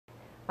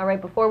All right,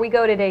 before we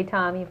go today,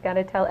 Tom, you've got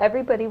to tell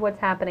everybody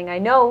what's happening. I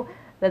know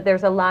that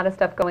there's a lot of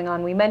stuff going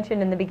on. We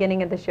mentioned in the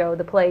beginning of the show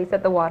the plays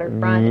at the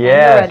Waterfront and the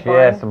Red Barn.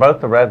 Yes,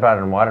 both the Red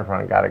Barn and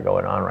Waterfront got it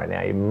going on right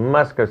now. You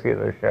must go see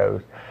those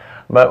shows.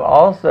 But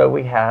also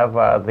we have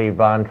the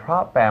Von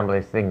Trapp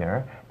family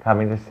singer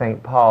coming to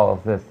St.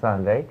 Paul's this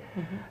Sunday.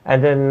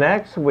 And then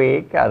next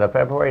week, the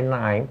February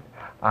 9th,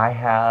 I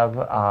have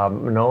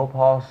Noel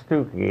Paul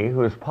Stookey,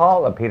 who is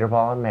Paul of Peter,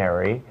 Paul and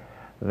Mary.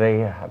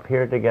 They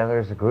appeared together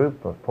as a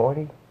group for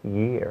 40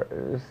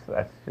 years.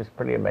 That's just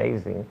pretty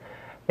amazing.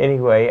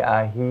 Anyway,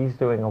 he's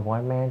doing a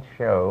one-man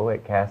show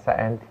at Casa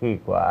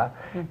Antigua,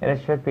 and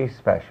it should be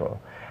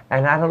special.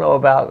 And I don't know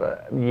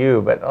about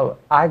you, but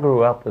I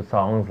grew up with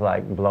songs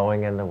like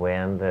Blowing in the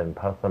Wind and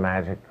Puff the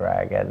Magic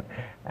Dragon,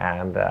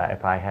 and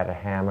If I Had a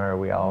Hammer,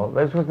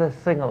 those were the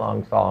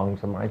sing-along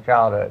songs of my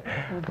childhood.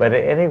 But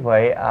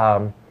anyway,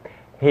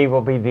 he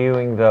will be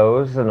doing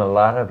those and a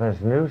lot of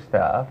his new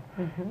stuff,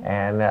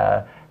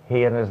 and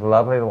he and his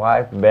lovely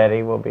wife,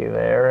 Betty, will be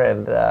there,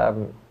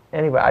 and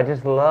anyway, I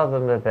just love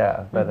them to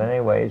death. But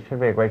anyway, it should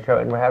be a great show,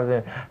 and we're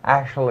having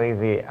actually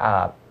the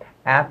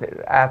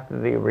after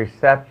the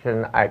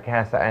reception at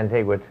Casa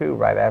Antigua too,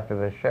 right after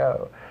the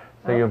show.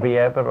 So you'll be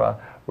able to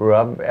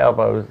rub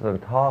elbows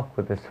and talk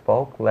with this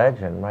folk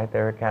legend right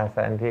there at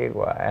Casa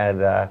Antigua.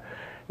 And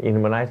you know,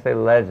 when I say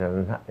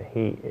legend,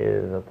 he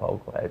is a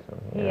folk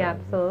legend. He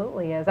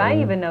absolutely is. I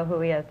even know who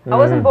he is. I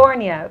wasn't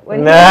born yet when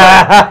he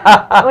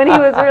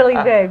was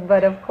really big,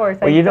 but of course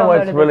I you know still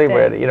what's know to really this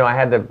day. weird? You know, I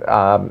had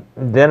the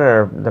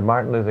dinner, the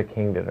Martin Luther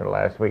King dinner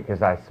last week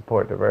because I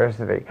support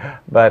diversity.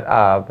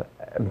 But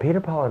Peter,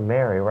 Paul, and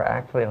Mary were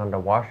actually on the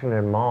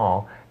Washington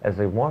Mall as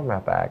a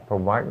warm-up act for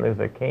Martin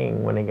Luther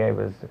King when he gave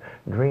his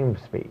Dream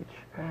speech.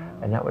 Wow.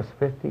 And that was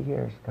 50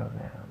 years ago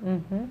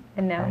now.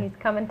 And now he's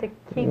coming to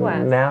Key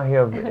West. Now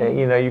he'll,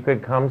 you know, you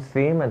could come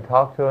see him and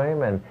talk to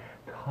him and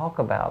talk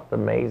about the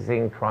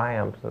amazing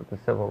triumphs of the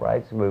civil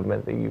rights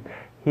movement that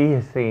he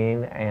has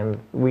seen and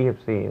we have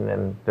seen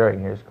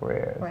during his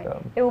career. Right.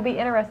 So. It will be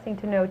interesting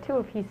to know, too,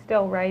 if he's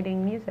still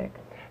writing music.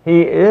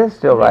 He is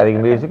still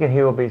writing music, and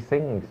he will be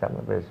singing some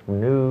of his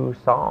new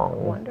songs.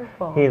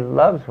 Wonderful. He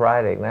loves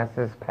writing. That's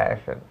his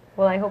passion.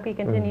 Well, I hope he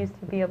continues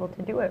to be able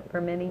to do it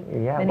for many,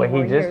 many more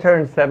he years. just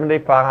turned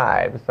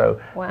 75, so,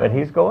 wow. But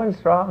he's going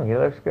strong. He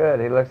looks good.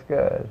 He looks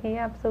good. He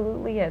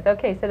absolutely is.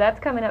 Okay, so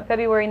that's coming up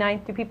February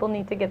 9th. Do people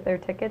need to get their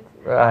tickets?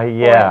 Yeah.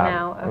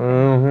 Now?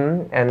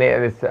 Okay. And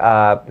it's,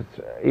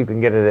 you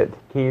can get it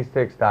at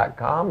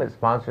keystix.com. It's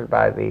sponsored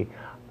by the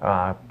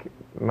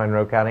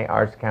Monroe County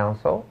Arts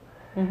Council.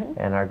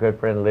 And our good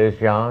friend Liz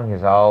Young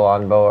is all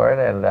on board.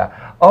 And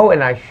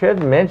and I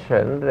should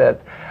mention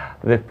that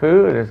the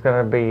food is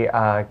going to be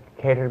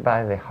catered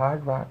by the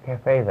Hard Rock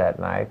Cafe that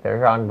night.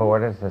 They're on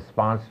board as a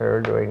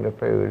sponsor doing the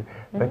food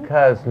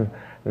because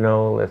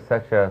Noel is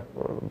such a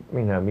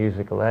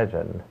music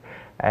legend.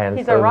 And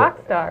he's so a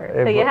rock star,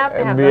 so you have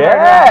to have the Hard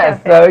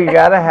Rock Cafe. So you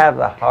got to have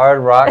the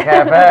Hard Rock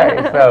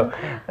Cafe. So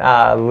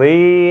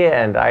Lee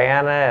and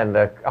Diana and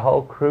the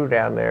whole crew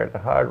down there at the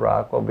Hard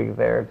Rock will be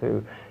there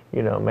to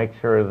make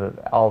sure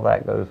that all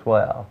that goes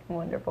well.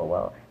 Wonderful.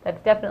 Well,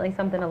 that's definitely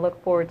something to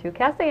look forward to.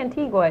 Casa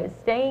Antigua is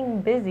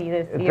staying busy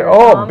this year.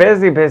 Oh, Tom.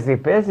 busy.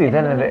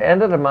 Then at the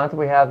end of the month,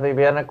 we have the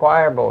Vienna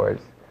Choir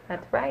Boards.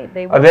 That's right.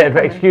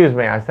 Excuse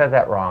me, I said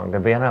that wrong. The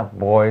Vienna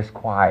Boys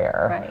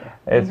Choir.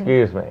 Right.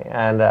 Excuse me.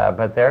 And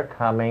but they're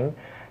coming,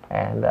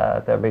 and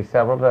there'll be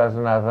several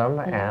dozen of them,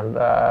 and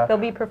they'll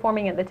be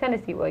performing at the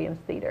Tennessee Williams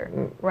Theater,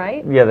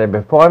 right? Yeah, they're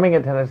performing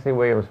at Tennessee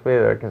Williams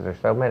Theater because there's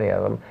so many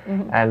of them,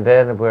 and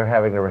then we're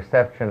having a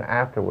reception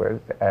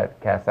afterwards at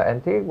Casa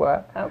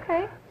Antigua.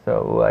 Okay.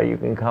 So you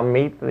can come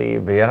meet the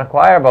Vienna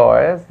Choir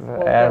Boys,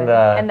 and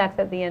that's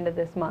at the end of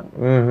this month.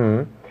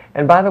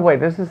 And by the way,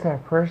 this is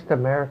their first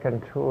American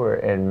tour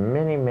in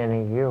many,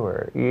 many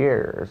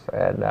years,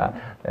 and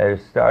they're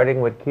starting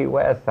with Key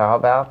West. How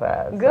about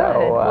that? Good.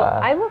 So,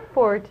 well, I look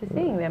forward to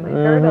seeing them. I've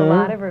heard a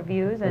lot of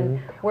reviews, and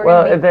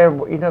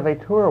they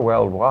tour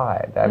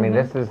worldwide. I mean,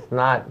 this is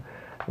not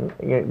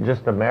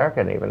just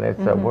American even.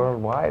 It's a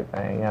worldwide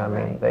thing. I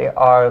mean, they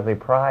are the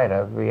pride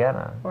of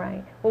Vienna.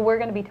 Right. Well, we're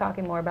going to be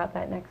talking more about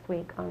that next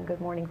week on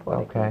Good Morning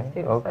Florida Keys,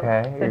 too.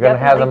 Okay. So You're going to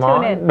have them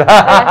on?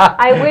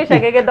 I wish I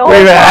could get the whole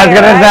Wait a minute, I was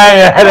going to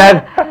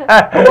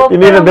say, you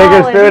need a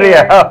bigger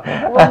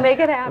studio. We'll make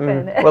it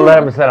happen. We'll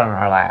let them sit on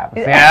our laps.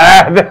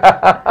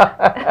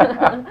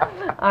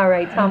 All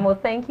right, Tom. Well,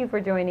 thank you for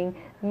joining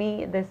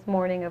me this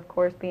morning, of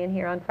course, being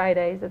here on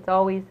Fridays. It's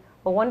always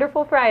a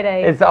wonderful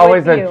Friday. It's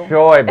always a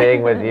joy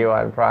being with you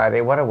on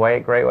Friday. What a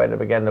great way to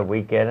begin the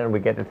weekend, and we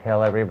get to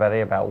tell everybody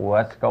about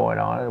what's going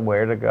on and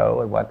where to go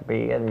and what to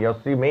be, and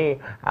you'll see me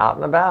out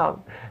and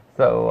about.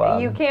 So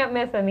you can't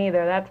miss them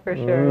either, that's for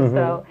sure.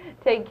 So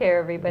take care,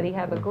 everybody.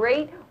 Have a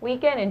great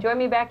weekend, and join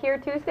me back here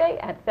Tuesday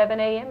at 7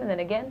 a.m. and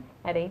then again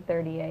at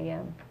 8:30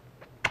 a.m.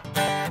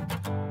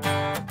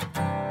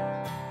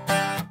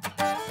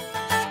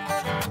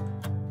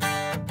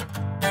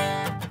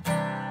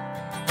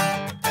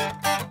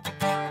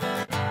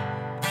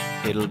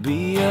 It'll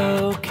be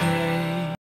okay.